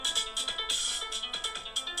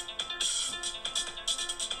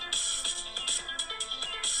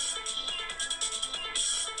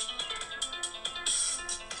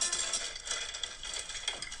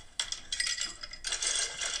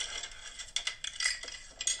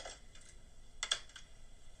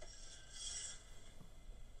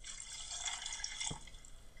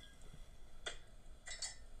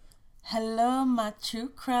Hello, my true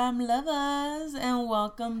crime lovers, and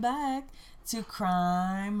welcome back to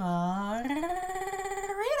Crime Marita,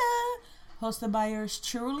 hosted by yours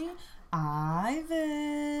truly,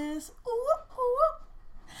 Ivis. Ooh, ooh,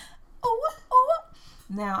 ooh, ooh.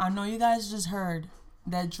 Now, I know you guys just heard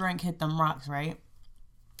that drink hit them rocks, right?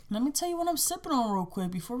 Let me tell you what I'm sipping on real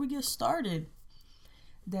quick before we get started.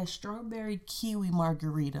 That strawberry kiwi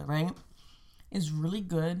margarita, right? Is really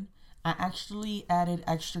good. I actually added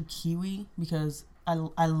extra kiwi because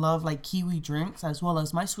I love like kiwi drinks as well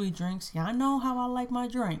as my sweet drinks. Yeah, I know how I like my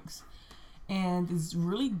drinks. And it's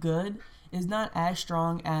really good. It's not as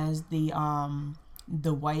strong as the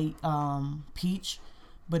white peach,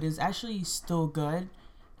 but it's actually still good.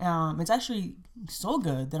 It's actually so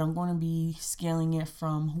good that I'm going to be scaling it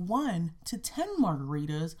from 1 to 10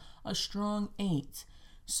 margaritas, a strong 8.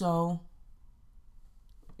 So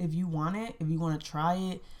if you want it, if you want to try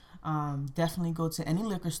it, definitely go to any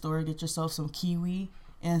liquor store, get yourself some kiwi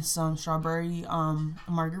and some strawberry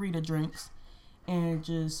margarita drinks, and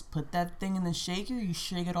just put that thing in the shaker. You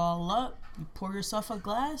shake it all up, you pour yourself a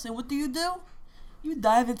glass, and what do? You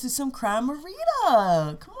dive into some crime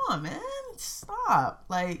margarita. Come on, man, stop.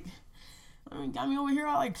 Like, got me over here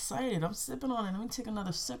all excited. I'm sipping on it. Let me take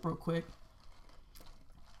another sip real quick.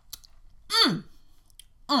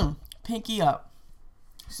 Pinky up.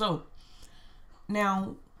 So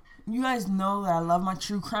now, you guys know that I love my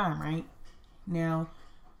true crime, right? Now,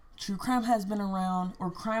 true crime has been around,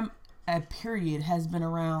 or crime at period has been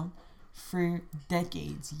around for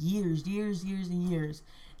decades, years and years.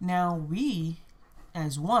 Now, we,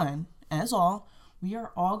 as one, as all, we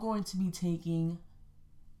are all going to be taking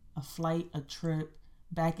a trip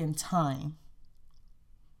back in time.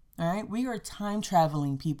 All right? We are time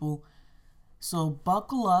traveling, people. So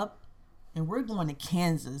buckle up. And we're going to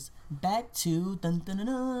Kansas, back to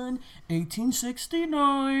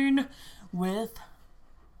 1869 with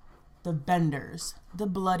the Benders, the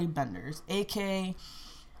Bloody Benders, aka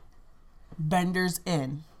Benders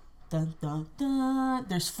Inn. Dun, dun, dun.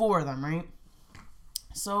 There's 4 of them, right?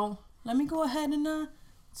 So let me go ahead and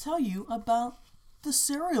tell you about the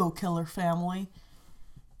serial killer family.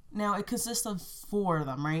 Now, it consists of 4 of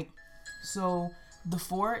them, right? So the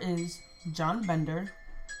 4 is John Bender,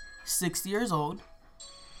 60 years old.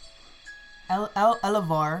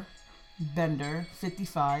 Elevar Bender,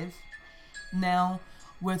 55. Now,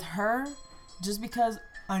 with her, just because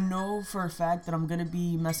I know for a fact that I'm going to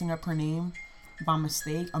be messing up her name by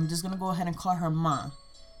mistake, I'm just going to go ahead and call her Ma.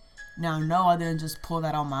 Now, no, I didn't just pull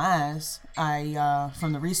that out my ass.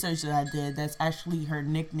 From the research that I did, that's actually her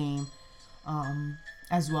nickname,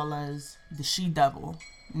 as well as the She-Devil.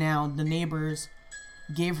 Now, the neighbors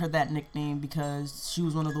gave her that nickname because she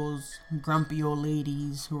was one of those grumpy old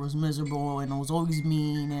ladies who was miserable and was always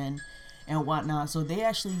mean and whatnot. So they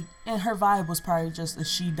actually, and her vibe was probably just a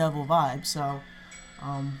She-Devil vibe. So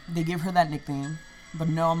they gave her that nickname. But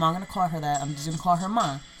no, I'm not going to call her that. I'm just going to call her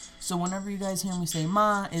Ma. So whenever you guys hear me say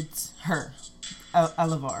Ma, it's her,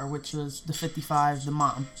 Elevar, which was the 55, the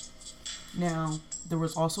mom. Now, there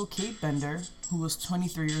was also Kate Bender, who was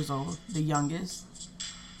 23 years old, the youngest.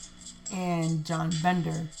 And John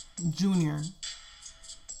Bender Jr.,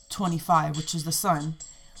 25, which is the son.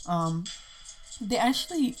 They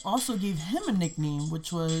actually also gave him a nickname,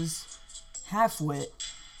 which was Half-Wit.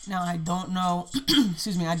 Now, I don't know,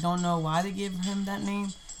 I don't know why they gave him that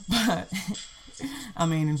name, but, I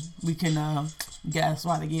mean, we can guess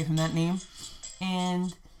why they gave him that name.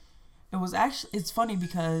 And it's funny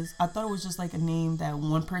because I thought it was just like a name that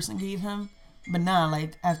one person gave him. But nah,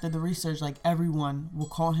 like after the research, like everyone will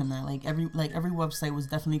call him that. Like every website was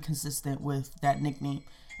definitely consistent with that nickname,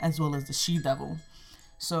 as well as the She-Devil.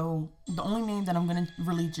 So the only name that I'm gonna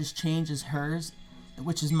really just change is hers,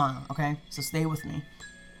 which is Ma. Okay, so stay with me.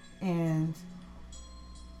 And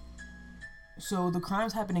so the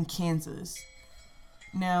crimes happened in Kansas.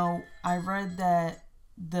 Now I read that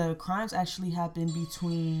the crimes actually happened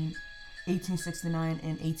between 1869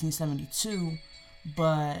 and 1872,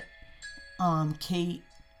 but Kate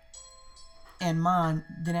and Mon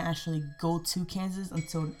didn't actually go to Kansas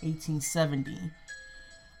until 1870.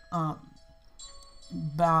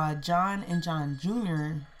 But John and John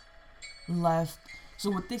Jr. left. So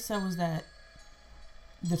what they said was that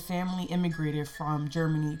the family immigrated from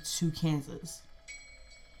Germany to Kansas.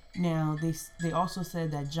 Now, they also said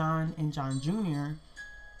that John and John Jr.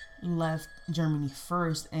 left Germany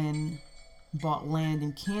first and bought land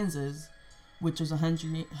in Kansas, which was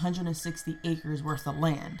 160 acres worth of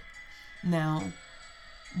land. Now,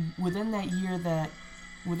 within that year,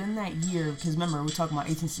 because remember, we're talking about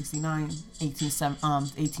 1869,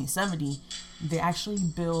 1870, they actually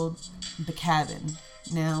built the cabin.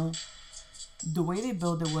 Now, The way they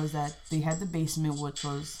built it was that they had the basement, which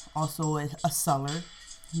was also a cellar.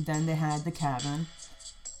 Then they had the cabin.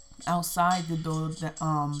 Outside, they build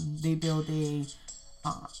a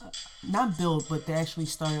uh, not build, but they actually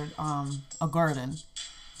started a garden.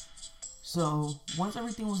 So once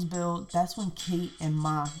everything was built, that's when Kate and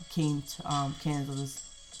Ma came to Kansas.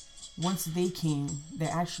 Once they came, they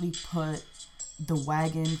actually put the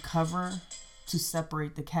wagon cover to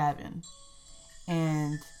separate the cabin,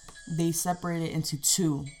 and they separated into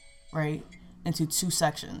two, right? Into two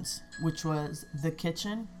sections, which was the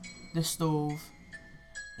kitchen, the stove,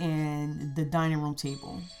 and the dining room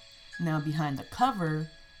table. Now behind the cover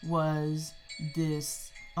was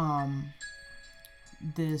this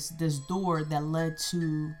this door that led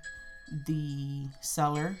to the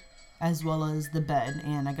cellar, as well as the bed,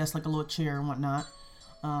 and I guess like a little chair and whatnot.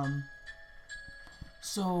 Um,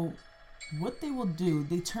 so what they will do,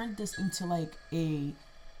 they turned this into like a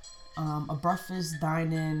breakfast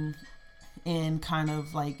dine-in, and kind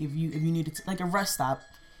of like if you needed to, like a rest stop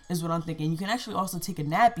is what I'm thinking. You can actually also take a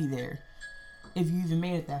nappy there if you even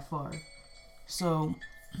made it that far. So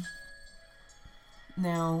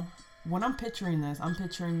now when I'm picturing this,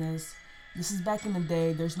 this is back in the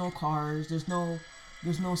day. There's no cars, there's no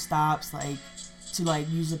stops like to like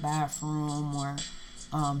use the bathroom, or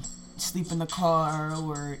sleep in the car,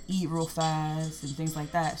 or eat real fast and things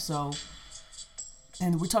like that. So,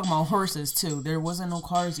 and we're talking about horses too. There wasn't no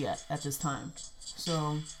cars yet at this time.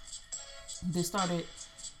 So they started,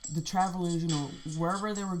 the travelers,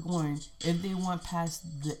 wherever they were going, if they went past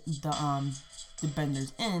the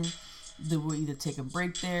Bender's Inn, they would either take a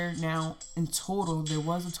break there. Now, in total, there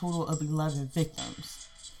was a total of 11 victims.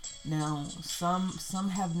 Now, some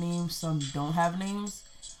have names, some don't have names.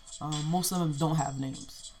 Most of them don't have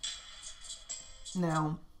names.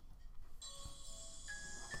 Now,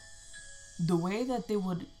 the way that they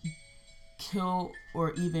would kill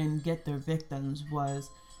or even get their victims was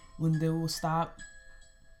when they will stop,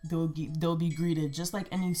 they'll be greeted just like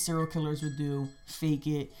any serial killers would do. Fake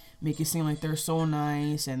it, make it seem like they're so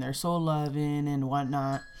nice and they're so loving and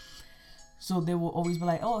whatnot. So they will always be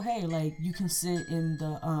like, oh hey, like you can sit in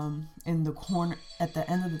the corner at the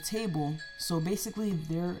end of the table. So basically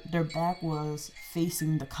their back was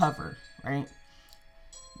facing the cover, right?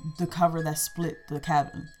 The cover that split the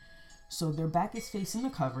cabin. So their back is facing the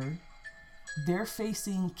cover. They're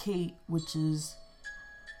facing Kate, which is,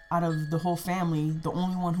 out of the whole family, the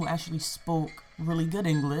only one who actually spoke really good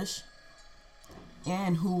English,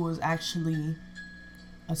 and who was actually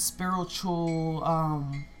a spiritual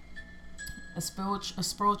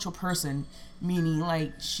person, meaning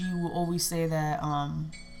like she will always say that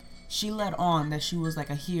she led on that she was like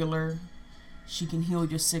a healer. She can heal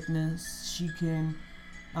your sickness. She can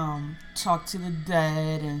talk to the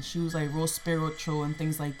dead, and she was like real spiritual and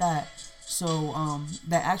things like that. So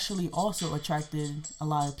that actually also attracted a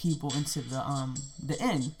lot of people into the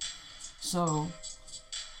inn. So,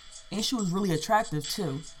 and she was really attractive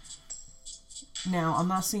too. Now, I'm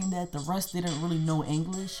not saying that the rest didn't really know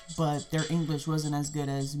English, but their English wasn't as good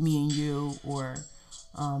as me and you, or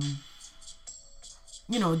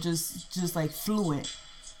just like fluent.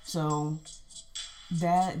 So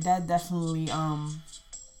that definitely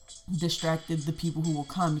distracted the people who will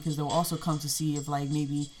come, because they'll also come to see if like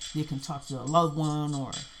maybe they can talk to a loved one,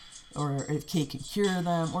 or if Kate can cure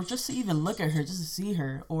them, or just to even look at her, just to see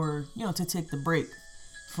her, or to take the break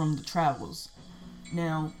from the travels.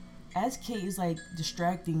 Now, as Kate is like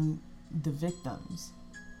distracting the victims,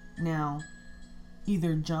 now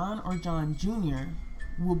either John or John Jr.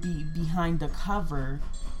 will be behind the cover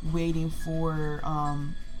waiting for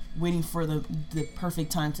the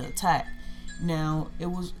perfect time to attack. Now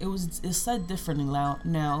it's said differently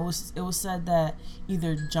now. It was said that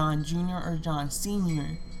either John Jr. or John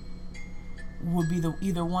Sr. would be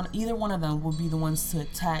either one of them would be the ones to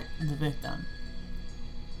attack the victim.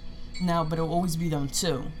 Now, but it'll always be them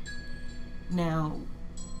too. Now,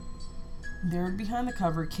 they're behind the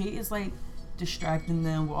cover. Kate is like distracting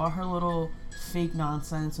them with all her little fake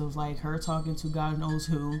nonsense of like her talking to God knows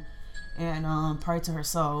who, and probably to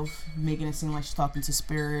herself, making it seem like she's talking to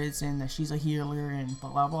spirits and that she's a healer and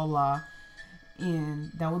blah blah blah,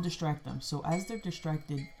 and that will distract them. So as they're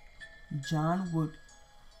distracted, John would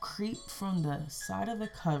creep from the side of the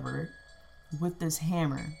cover with this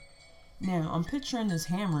hammer. Now, I'm picturing this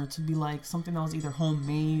hammer to be like something that was either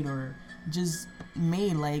homemade or just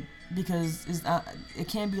made, like, because it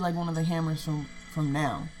can't be like one of the hammers from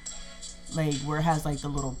now, like where it has like the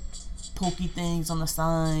little pokey things on the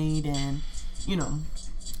side, and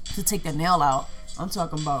to take the nail out. I'm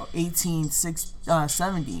talking about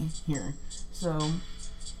 1870 here. So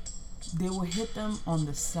they will hit them on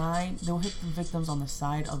the side. They will hit the victims on the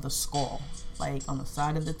side of the skull, like on the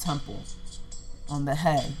side of the temple, on the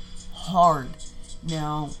head, hard.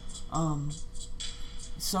 Now,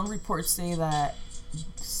 some reports say that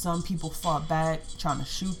some people fought back trying to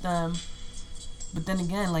shoot them, but then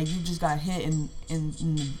again, like, you just got hit in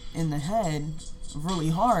the head really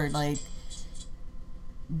hard. Like,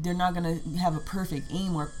 they're not gonna have a perfect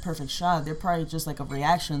aim or perfect shot. They're probably just like a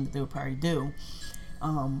reaction that they would probably do.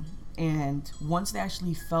 And once they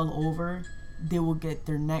actually fell over, they will get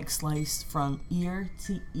their neck sliced from ear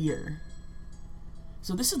to ear.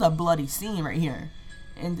 So this is a bloody scene right here.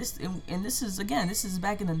 And this is, again, this is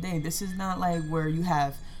back in the day. This is not like where you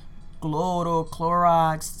have Cloro,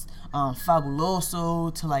 Clorox,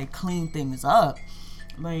 Fabuloso to like clean things up.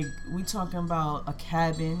 Like, we talking about a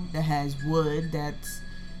cabin that has wood, that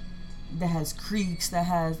has creaks, that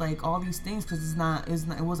has like all these things, because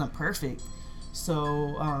it wasn't perfect.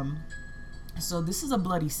 So so this is a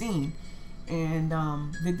bloody scene, and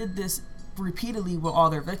they did this repeatedly with all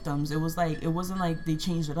their victims. It wasn't like they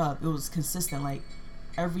changed it up. It was consistent. Like,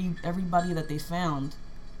 everybody that they found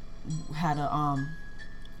had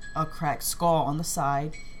a cracked skull on the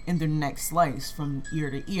side and their neck sliced from ear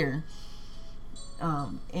to ear.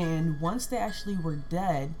 And once they actually were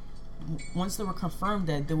dead, once they were confirmed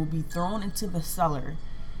dead, they will be thrown into the cellar.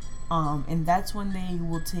 And that's when they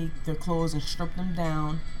will take their clothes and strip them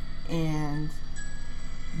down and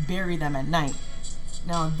bury them at night.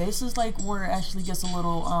 Now, this is like where it actually gets a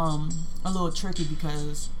little tricky,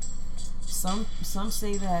 because some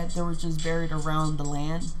say that they were just buried around the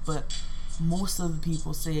land, but most of the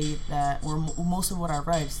people say that, or most of what I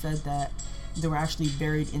read said that they were actually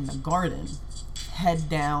buried in the garden, head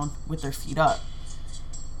down with their feet up.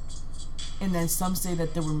 And then some say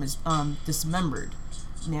that they were dismembered.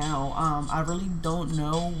 Now, I really don't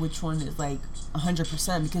know which one is like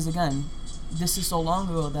 100%, because again, this is so long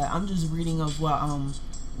ago that I'm just reading of what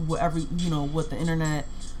the internet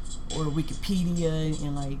or Wikipedia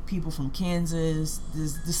and like people from Kansas.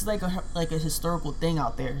 This is like a historical thing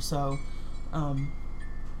out there. So I'm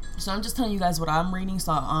just telling you guys what I'm reading,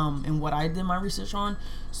 so and what I did my research on.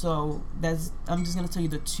 So I'm just gonna tell you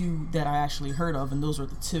the two that I actually heard of, and those were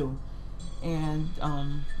the two. And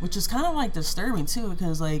which is kind of like disturbing too,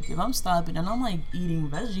 because like, if I'm stopping and I'm like eating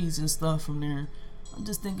veggies and stuff from there, I'm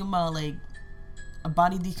just thinking about like a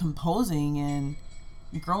body decomposing and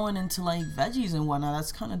growing into like veggies and whatnot.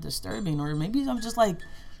 That's kind of disturbing. Or maybe I'm just like,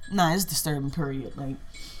 nah, it's disturbing, period. Like,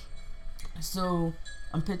 so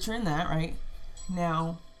I'm picturing that right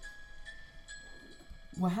now.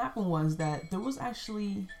 What happened was that there was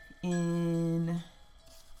actually in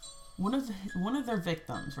one of their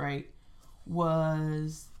victims, right,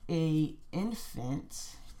 was a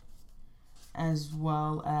infant, as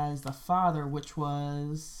well as the father, which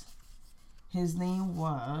was, his name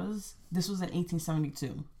was, this was in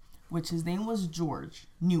 1872, which his name was George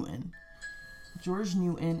Newton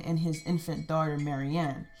and his infant daughter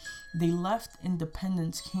Marianne. They left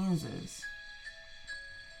Independence, Kansas,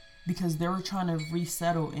 because they were trying to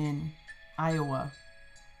resettle in Iowa.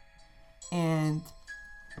 And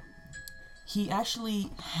he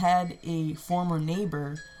actually had a former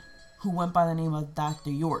neighbor who went by the name of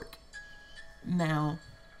Dr. York. Now,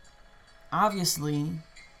 obviously,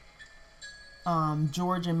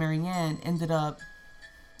 George and Marianne ended up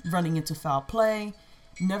running into foul play,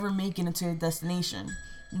 never making it to their destination.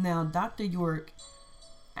 Now, Dr. York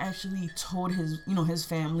actually told his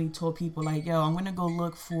family, told people like, yo, I'm gonna go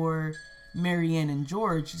look for Marianne and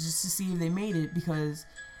George just to see if they made it, because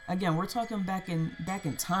again, we're talking back in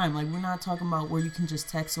time. Like, we're not talking about where you can just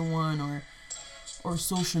text someone or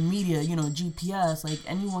social media, GPS. Like,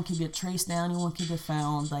 anyone can get traced down, anyone can get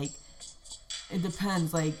found. Like, it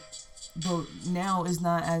depends. Like, but now it's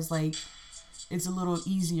not as like, it's a little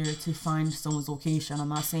easier to find someone's location. I'm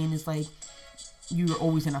not saying it's like you're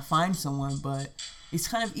always gonna find someone, but it's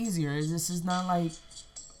kind of easier. This is not like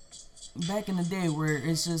back in the day where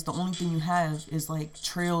it's just the only thing you have is like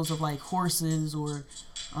trails of like horses or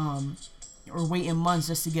waiting months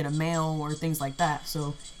just to get a mail or things like that.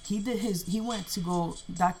 So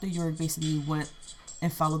Dr. York basically went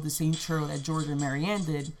and followed the same trail that George and Marianne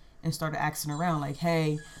did and started asking around, like,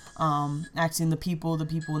 hey, asking the people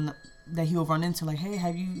that he'll run into, like, hey,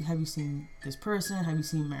 have you seen this person? Have you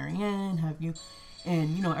seen Marianne?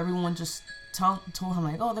 And everyone just told him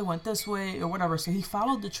like, oh, they went this way or whatever. So he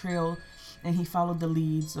followed the trail and he followed the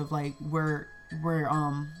leads of like where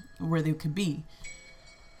they could be.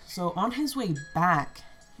 So on his way back,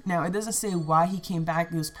 now it doesn't say why he came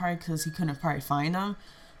back. It was probably because he couldn't probably find them.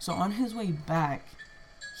 So on his way back,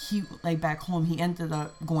 back home, he ended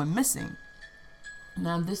up going missing.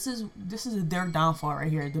 Now this is their downfall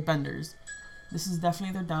right here, the Benders. This is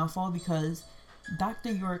definitely their downfall because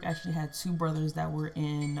Dr. York actually had two brothers that were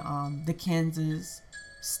in the Kansas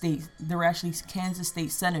state. They were actually Kansas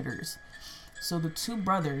state senators. So the two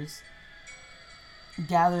brothers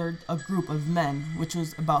gathered a group of men, which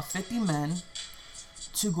was about 50 men,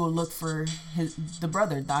 to go look for the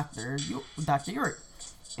brother, Dr. York.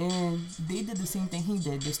 And they did the same thing he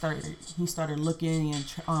did. He started looking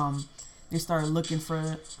and they started looking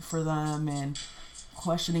for them and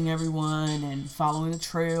questioning everyone and following the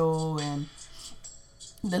trail and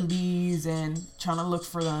the leads and trying to look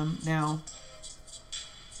for them. Now,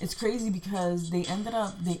 it's crazy because they ended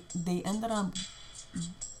up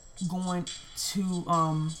going to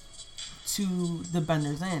the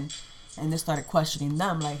Bender's Inn, and they started questioning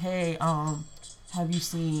them like, hey, have you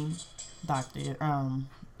seen Dr.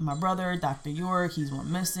 My brother, Dr. York? He's went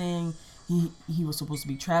missing. He was supposed to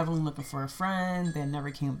be traveling looking for a friend, then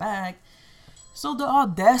never came back. So the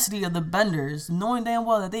audacity of the Benders, knowing damn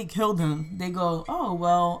well that they killed him, they go, oh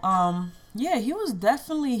well, yeah, he was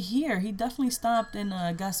definitely here. He definitely stopped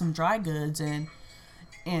and got some dry goods and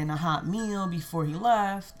a hot meal before he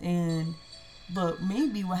left. But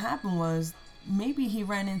maybe what happened was maybe he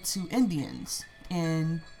ran into Indians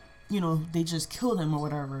and they just killed him or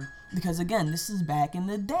whatever. Because again, this is back in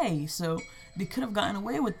the day, so they could have gotten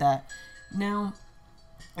away with that. Now,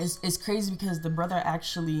 it's crazy because the brother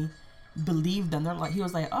actually believed them. He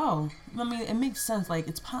was like, oh, I mean, it makes sense. Like,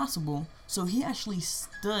 it's possible. So he actually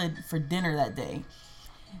stood for dinner that day,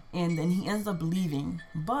 and then he ends up leaving.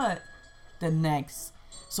 But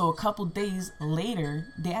so a couple days later,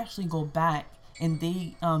 they actually go back, and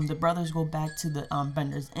the brothers go back to the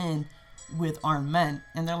Bender's Inn with armed men,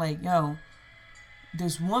 and they're like, yo,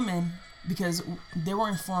 this woman, because they were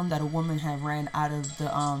informed that a woman had ran out of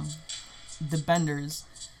the Bender's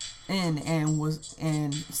Inn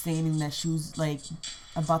and stating that she was like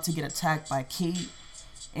about to get attacked by Kate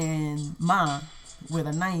and Ma with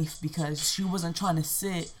a knife because she wasn't trying to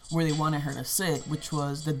sit where they wanted her to sit, which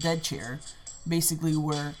was the dead chair, basically,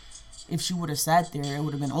 where if she would have sat there, it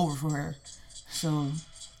would have been over for her. So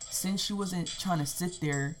since she wasn't trying to sit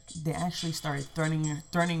there, they actually started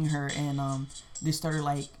threatening her, and they started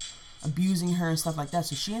like abusing her and stuff like that.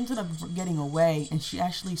 So she ended up getting away, and she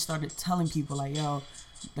actually started telling people like, yo,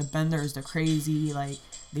 the Benders, they're crazy, like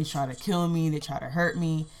they try to kill me, they try to hurt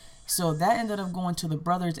me. So that ended up going to the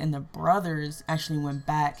brothers, and the brothers actually went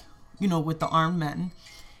back, with the armed men,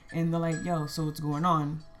 and they're like, yo, so what's going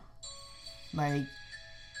on? Like,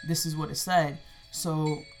 this is what it said.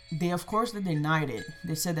 So they, of course, they denied it.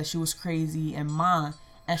 They said that she was crazy, and Ma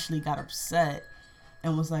actually got upset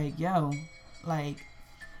and was like, yo, like,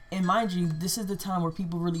 and mind you, this is the time where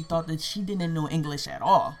people really thought that she didn't know English at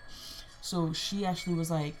all. So she actually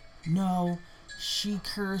was like, no, she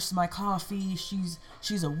cursed my coffee. She's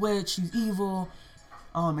a witch. She's evil.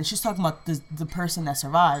 And she's talking about the person that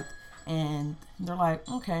survived. And they're like,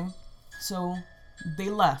 okay. So they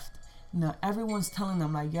left. Now everyone's telling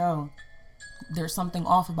them like, yo, there's something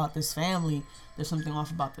off about this family. There's something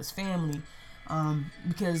off about this family.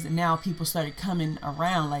 Because now people started coming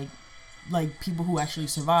around, like people who actually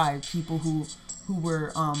survived, people who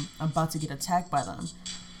were about to get attacked by them.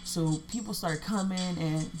 So people started coming,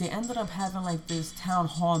 and they ended up having like this town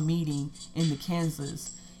hall meeting in the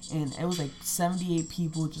Kansas, and it was like 78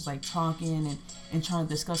 people just like talking and trying to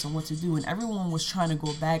discuss on what to do, and everyone was trying to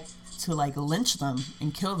go back to like lynch them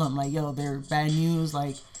and kill them. Like, yo, they're bad news.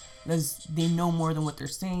 Like, they know more than what they're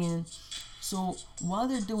saying. So while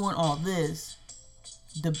they're doing all this,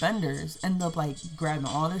 the Benders end up like grabbing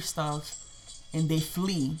all their stuff and they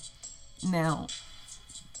flee. Now,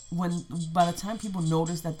 by the time people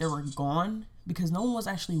noticed that they were gone, because no one was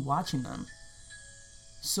actually watching them,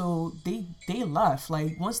 so they left.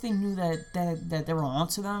 Like, once they knew that they were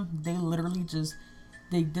onto them, they literally just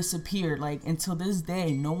they disappeared. Like, until this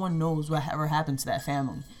day, no one knows what ever happened to that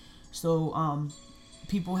family. So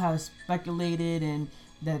people have speculated and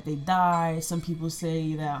that they died. Some people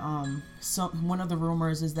say that one of the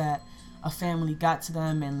rumors is that a family got to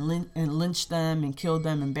them and lynched them and killed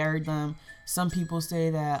them and buried them. Some people say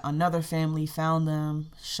that another family found them,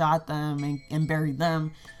 shot them, and buried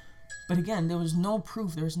them. But again, there was no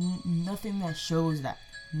proof. There's nothing that shows that.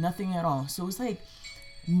 Nothing at all. So it's like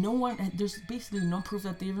there's basically no proof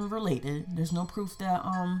that they're even related. There's no proof that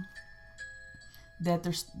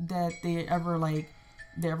they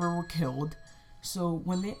ever were killed. So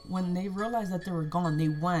when they realized that they were gone, they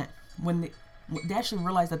actually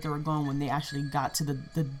realized that they were gone when they actually got to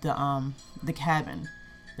the cabin.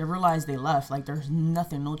 They realized they left. Like, there's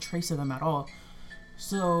nothing, no trace of them at all.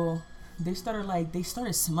 So they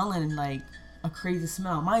started smelling like a crazy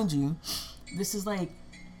smell. Mind you, this is like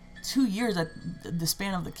 2 years at the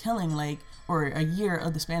span of the killing, like, or a year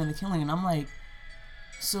of the span of the killing, and I'm like,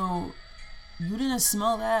 so you didn't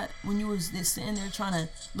smell that when you was sitting there trying to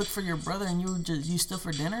look for your brother, and you stood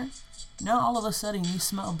for dinner? Now all of a sudden you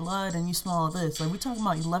smell blood and you smell all this. Like, we talking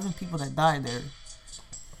about 11 people that died there.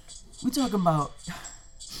 We talking about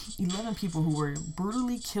 11 people who were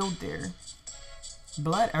brutally killed there.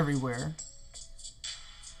 Blood everywhere.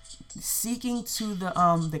 Seeking to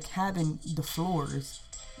the cabin, the floors.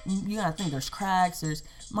 You gotta think, there's cracks,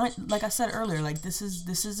 like I said earlier, like this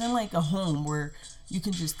isn't like a home where you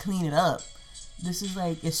can just clean it up. This is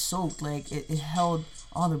like, it's soaked, like it held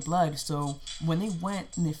all the blood. So when they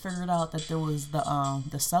went and they figured out that there was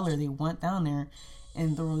the cellar, they went down there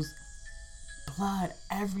and there was blood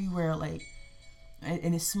everywhere, like,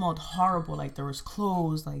 and it smelled horrible. Like, there was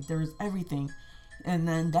clothes, like there was everything. And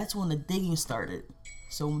then that's when the digging started.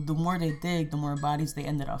 So the more they dig, the more bodies they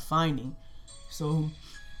ended up finding. So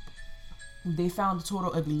they found a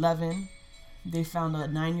total of 11. They found a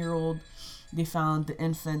 9-year-old. They found the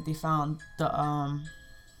infant. They found and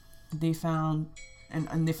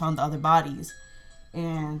they found the other bodies.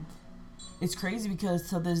 And it's crazy because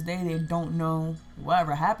to this day they don't know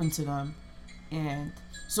whatever happened to them. And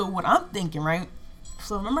so what I'm thinking, right?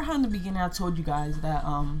 So remember how in the beginning I told you guys that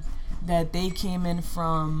that they came in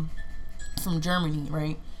from Germany,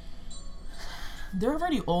 right? They're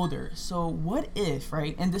already older. So what if,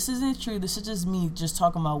 right? And this isn't true. This is just me just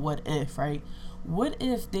talking about what if, right? What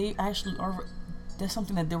if they actually are? That's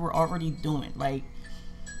something that they were already doing. Like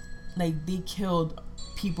they killed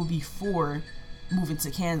people before moving to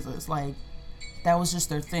Kansas. Like, that was just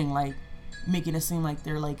their thing. Like, making it seem like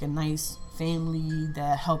they're like a nice family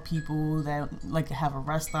that help people, that like have a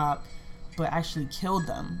rest stop, but actually killed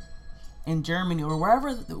them in Germany or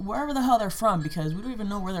wherever the hell they're from, because we don't even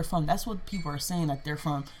know where they're from. That's what people are saying, that they're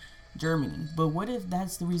from Germany. But what if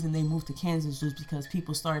that's the reason they moved to Kansas, just because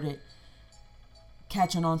people started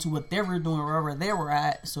catching on to what they were doing wherever they were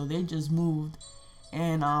at, so they just moved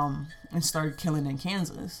and started killing in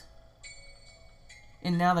Kansas.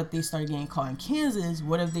 And now that they started getting caught in Kansas,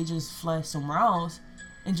 what if they just fled somewhere else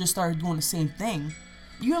and just started doing the same thing?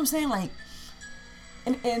 You know what I'm saying? Like,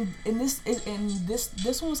 and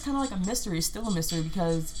this one was kind of like a mystery. It's still a mystery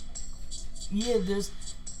because, yeah, there's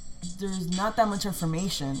not that much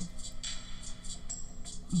information,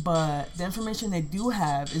 but the information they do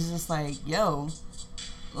have is just like, yo,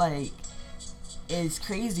 like, it's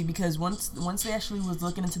crazy because once they actually was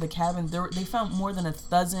looking into the cabin, they found more than a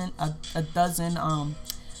dozen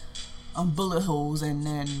bullet holes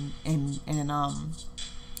and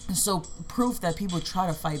so proof that people try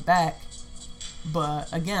to fight back.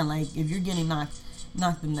 But again, like, if you're getting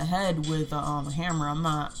knocked in the head with a hammer, I'm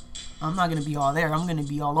not gonna be all there. I'm gonna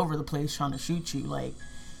be all over the place trying to shoot you. Like,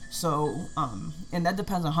 so and that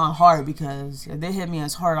depends on how hard, because if they hit me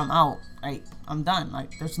as hard, I'm out. Like, I'm done.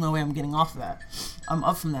 Like, there's no way I'm getting off of that. I'm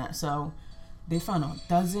up from that. So they found a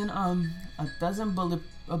dozen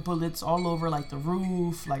bullets all over, like the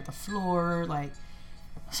roof, like the floor, like.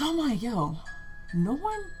 So I'm like, yo, no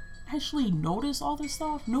one actually noticed all this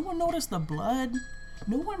stuff. No one noticed the blood.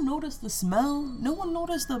 No one noticed the smell. No one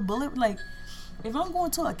noticed the bullet. Like, if I'm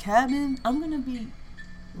going to a cabin, I'm gonna be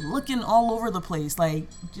looking all over the place. Like,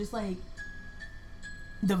 just like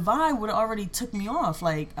the vibe would have already took me off.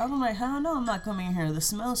 Like, I was like, hell no, I'm not coming in here. The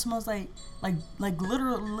smell smells like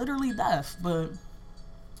literally death. But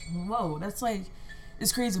whoa, that's like,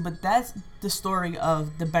 it's crazy. But that's the story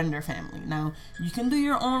of the Bender family. Now, you can do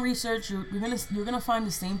your own research. You're gonna find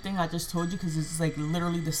the same thing I just told you, because it's like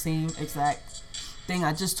literally the same exact thing.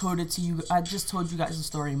 I just told you guys the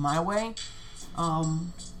story my way,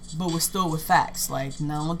 but we're still with facts. Like,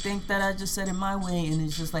 now don't think that I just said it my way and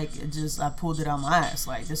it's just like I pulled it out my ass.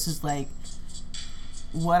 Like, this is like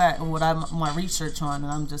what I my research on,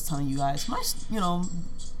 and I'm just telling you guys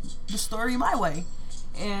the story my way.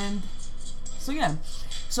 And so yeah,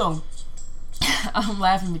 so I'm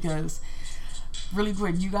laughing because, really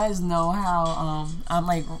quick, you guys know how I'm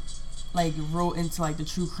like wrote into like the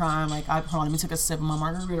true crime. Like, hold on, let me take a sip of my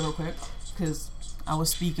margarita real quick, because I was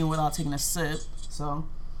speaking without taking a sip. So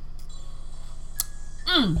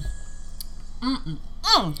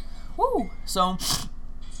woo. So,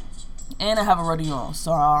 and I have a runny nose.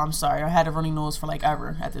 So I'm sorry, I had a runny nose for like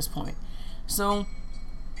ever at this point. So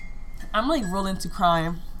I'm like real into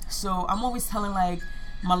crime. So I'm always telling like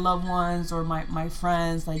my loved ones or my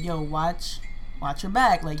friends, like, yo, watch your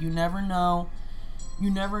back. Like, you never know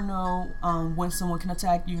when someone can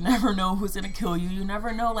attack you. You never know who's gonna kill you. You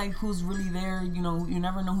never know like who's really there. You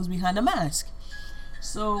never know who's behind the mask.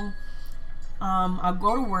 So I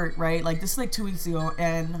go to work, right? Like this is like 2 weeks ago,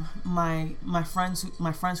 and my friends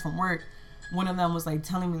from work, one of them was like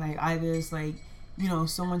telling me like I this like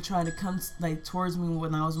someone tried to come like towards me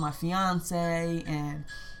when I was with my fiance, and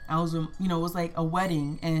I was it was like a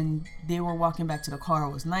wedding, and they were walking back to the car.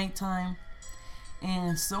 It was nighttime,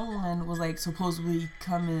 and someone was like supposedly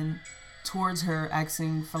coming towards her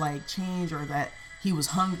asking for like change or that he was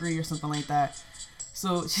hungry or something like that.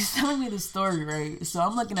 So she's telling me the story, right? So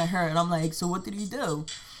I'm looking at her and I'm like, so what did he do?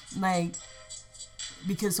 Like,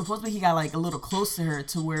 because supposedly he got like a little close to her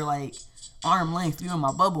to where like arm length, you're in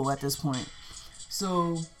my bubble at this point.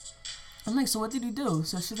 So I'm like, so what did he do?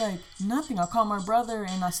 So she's like, nothing. I called my brother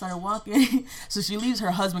and I started walking. So she leaves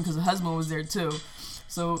her husband because the husband was there too.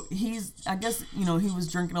 So I guess, he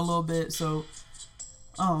was drinking a little bit. So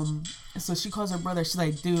she calls her brother. She's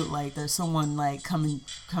like, dude, like there's someone like coming,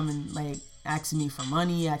 like asking me for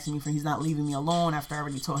money, he's not leaving me alone after I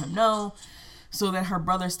already told him no. So then her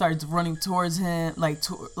brother starts running towards him, like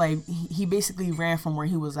he basically ran from where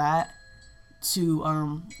he was at to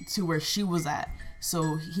where she was at.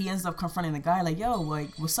 So he ends up confronting the guy like, yo, like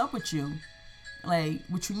what's up with you? Like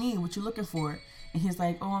what you need? What you looking for? And he's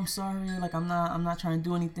like, oh, I'm sorry, like I'm not trying to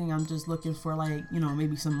do anything. I'm just looking for like,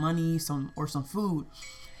 maybe some money, some food.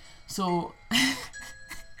 So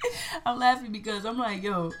I'm laughing because I'm like,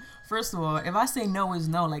 yo, first of all, if I say no is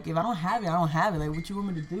no. Like if I don't have it, I don't have it. Like what you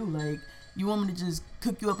want me to do? Like you want me to just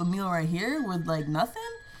cook you up a meal right here with like nothing?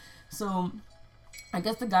 So I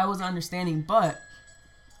guess the guy wasn't understanding, but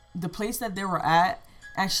the place that they were at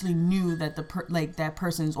actually knew that that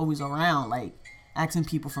person is always around, like asking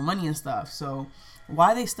people for money and stuff. So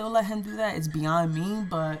why they still let him do that, it's beyond me,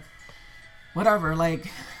 but whatever. Like,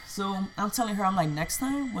 so I'm telling her, I'm like, next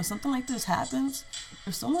time when something like this happens,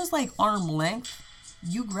 if someone's like arm length,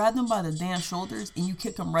 you grab them by the damn shoulders and you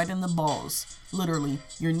kick them right in the balls. Literally,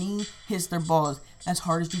 your knee hits their balls as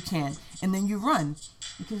hard as you can, and then you run,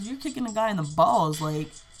 because you're kicking a guy in the balls. Like,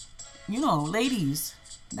 ladies,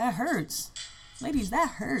 that hurts. Ladies, that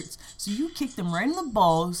hurts. So you kick them right in the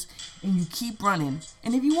balls and you keep running.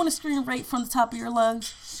 And if you want to scream right from the top of your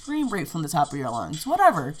lungs, scream right from the top of your lungs.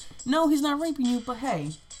 Whatever. No, he's not raping you, but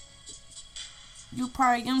hey, you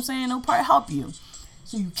probably, it'll probably help you.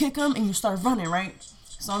 So you kick them and you start running, right?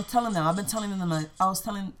 So I'm telling them, I was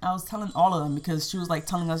telling all of them, because she was like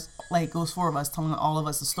telling us, like it was 4 of us telling all of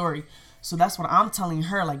us the story. So that's what I'm telling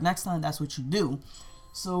her, like next time that's what you do.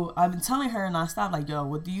 So I've been telling her, and I stopped like, yo,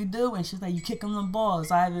 what do you do? And she's like, you kick them in the balls.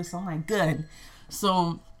 So I'm like, good.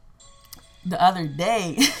 So the other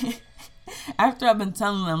day, after I've been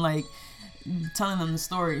telling them the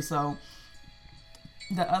story, so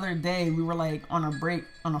the other day we were like on a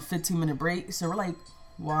 15-minute break. So we're like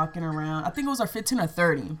walking around. I think it was our 15 or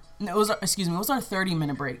 30. No, it was our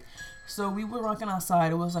 30-minute break. So we were walking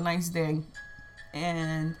outside. It was a nice day.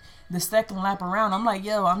 And the second lap around, I'm like,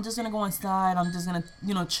 yo, I'm just gonna go inside. I'm just gonna,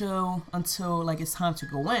 chill until like it's time to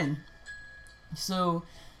go in. So,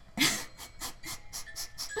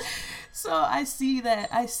 so I see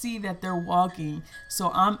that they're walking.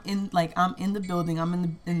 So I'm in the building.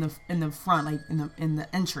 I'm in the front, like in the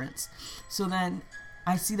entrance. So then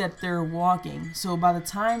I see that they're walking. So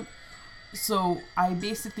I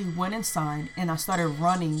basically went inside and I started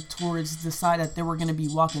running towards the side that they were gonna be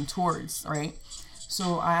walking towards, right?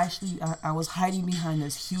 So I was hiding behind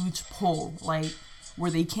this huge pole, like where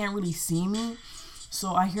they can't really see me.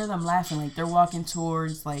 So I hear them laughing, like they're walking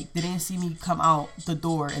towards, like they didn't see me come out the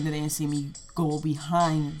door and they didn't see me go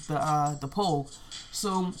behind the pole.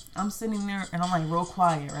 So I'm sitting there and I'm like real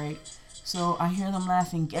quiet, right? So I hear them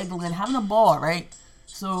laughing, giggling, having a ball, right?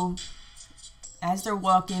 So as they're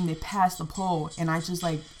walking, they pass the pole, and I just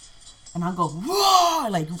like, and I go, whoa,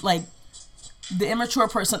 like the immature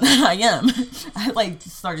person that I am,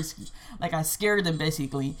 I scared them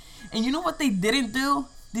basically. And you know what they didn't do?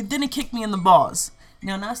 They didn't kick me in the balls.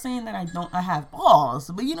 Now, not saying that I have balls,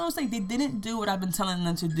 but they didn't do what I've been telling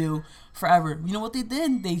them to do forever. You know what they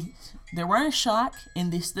did? They were in shock,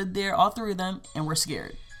 and they stood there, all 3 of them, and were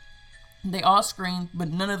scared. They all screamed, but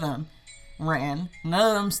none of them ran.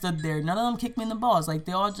 None of them stood there. None of them kicked me in the balls. Like,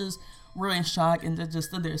 they all just were in shock and they just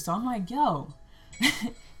stood there. So I'm like, yo,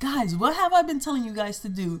 guys, what have I been telling you guys to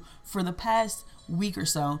do for the past week or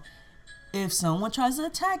so? If someone tries to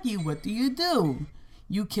attack you, what do?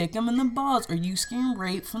 You kick them in the balls, or you scream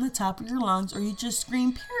rape from the top of your lungs, or you just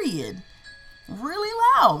scream period. Really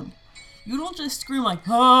loud. You don't just scream like,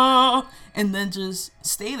 ah, and then just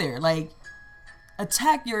stay there. Like,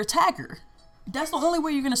 attack your attacker. That's the only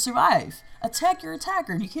way you're going to survive. Attack your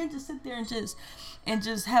attacker. You can't just sit there and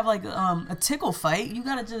just have like a tickle fight. You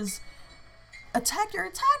got to just attack your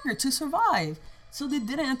attacker to survive. So they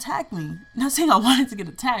didn't attack me. Not saying I wanted to get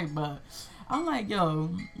attacked, but I'm like,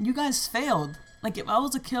 yo, you guys failed. Like, if I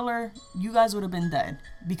was a killer, you guys would have been dead.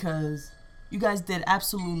 Because you guys did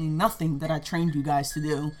absolutely nothing that I trained you guys to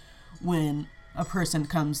do when a person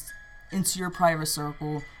comes into your private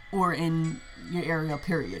circle or in your area,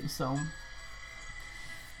 period. So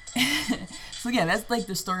yeah, that's like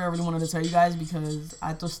the story I really wanted to tell you guys, because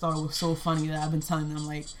I just thought it was so funny that I've been telling them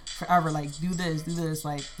like forever, like, do this,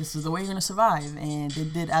 like, this is the way you're gonna survive, and they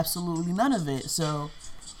did absolutely none of it. So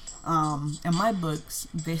in my books,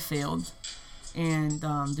 they failed, and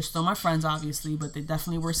they're still my friends, obviously, but they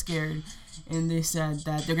definitely were scared, and they said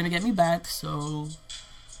that they're gonna get me back. So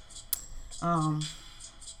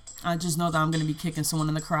I just know that I'm gonna be kicking someone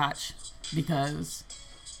in the crotch, because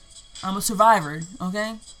I'm a survivor,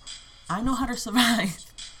 okay? I know how to survive.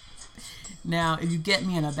 Now, if you get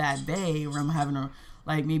me in a bad day where I'm having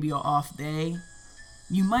maybe an off day,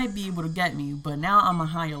 you might be able to get me, but now I'm a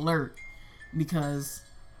high alert, because,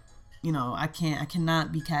 I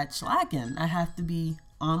cannot be catch slacking. I have to be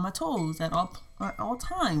on my toes at all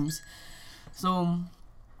times. So,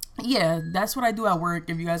 yeah, that's what I do at work.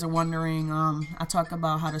 If you guys are wondering, I talk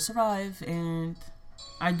about how to survive, and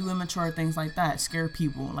I do immature things like that. Scare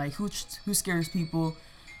people. Like, who scares people?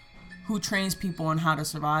 Who trains people on how to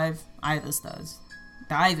survive? IVIS does.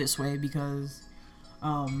 The IVIS way, because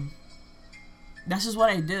that's just what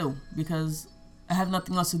I do, because I have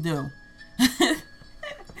nothing else to do.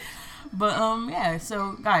 But yeah,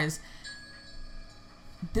 so guys,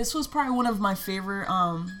 this was probably one of my favorite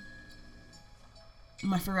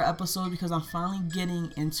episodes, because I'm finally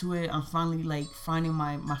getting into it. I'm finally like finding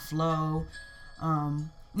my flow.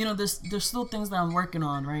 There's still things that I'm working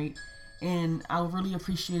on, right? And I would really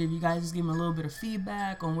appreciate if you guys just give me a little bit of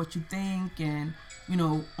feedback on what you think, and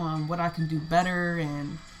on what I can do better.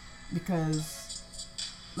 And because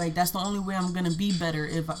like that's the only way I'm gonna be better,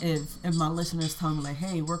 if my listeners tell me like,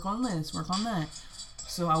 hey, work on this, work on that.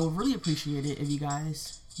 So I would really appreciate it if you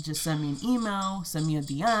guys just send me an email, send me a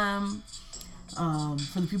DM.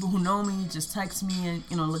 For the people who know me, just text me, and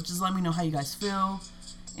just let me know how you guys feel.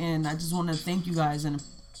 And I just want to thank you guys, and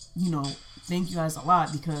thank you guys a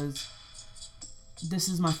lot, because this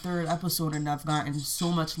is my 3rd episode, and I've gotten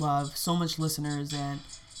so much love, so much listeners, and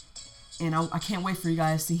I can't wait for you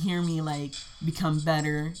guys to hear me like become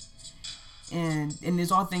better. And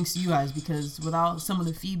it's all thanks to you guys, because without some of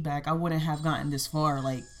the feedback, I wouldn't have gotten this far.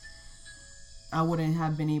 Like, I wouldn't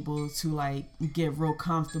have been able to like get real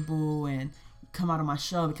comfortable and come out of my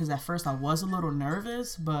shell, because at first I was a little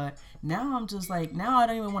nervous, but now I'm just like, now I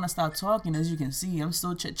don't even want to stop talking. As you can see, I'm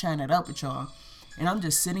still chit-chatting it up with y'all, and I'm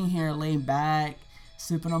just sitting here laying back,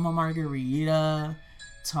 sipping on my margarita,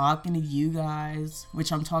 talking to you guys,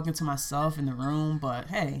 which I'm talking to myself in the room, but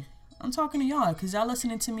hey, I'm talking to y'all because y'all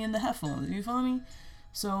listening to me in the headphones. You feel me?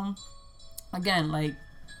 So again, like,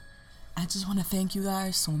 I just want to thank you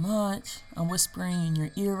guys so much. I'm whispering in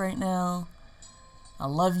your ear right now. I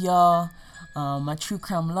love y'all. My true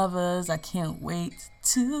crime lovers, I can't wait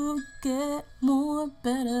to get more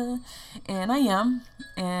better. And I am.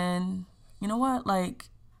 And you know what? Like,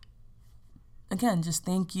 again, just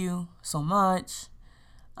thank you so much.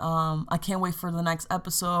 I can't wait for the next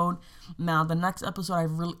episode. Now, the next episode, I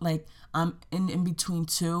really like. I'm in between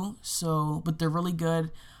 2, so but they're really good.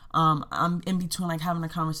 I'm in between like having a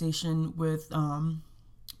conversation with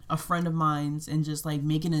a friend of mine's, and just like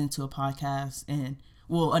making it into a podcast, and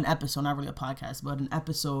an episode, not really a podcast, but an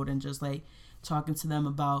episode, and just like talking to them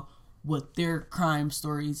about what their crime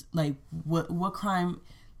stories, like what crime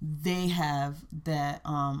they have that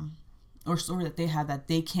or story that they have that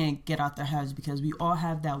they can't get out their heads, because we all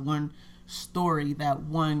have that one story, that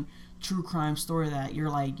one true crime story that you're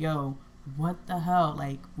like, yo, what the hell?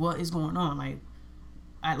 Like, what is going on? Like,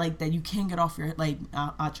 I like that you can't get off your, like,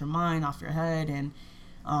 out your mind, off your head. And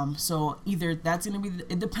so either that's going to be,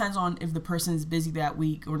 it depends on if the person is busy that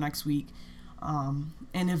week or next week. And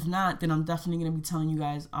if not, then I'm definitely going to be telling you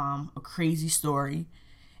guys a crazy story.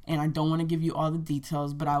 And I don't want to give you all the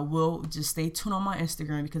details, but I will just stay tuned on my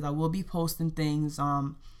Instagram, because I will be posting things,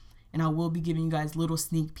 and I will be giving you guys little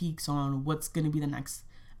sneak peeks on what's going to be the next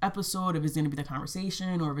episode, if it's going to be the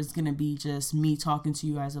conversation, or if it's going to be just me talking to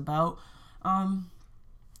you guys about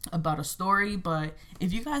a story. But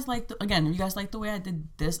if you guys like the way I did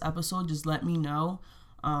this episode, just let me know.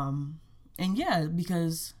 And yeah,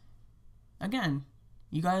 because again,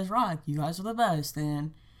 you guys rock. You guys are the best.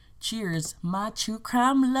 And cheers, my true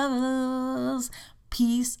crime lovers.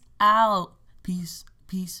 Peace out. Peace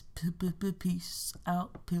out.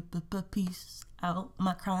 Peace out,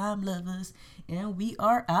 my crime lovers. And we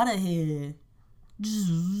are out of here.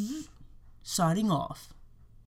 Signing off.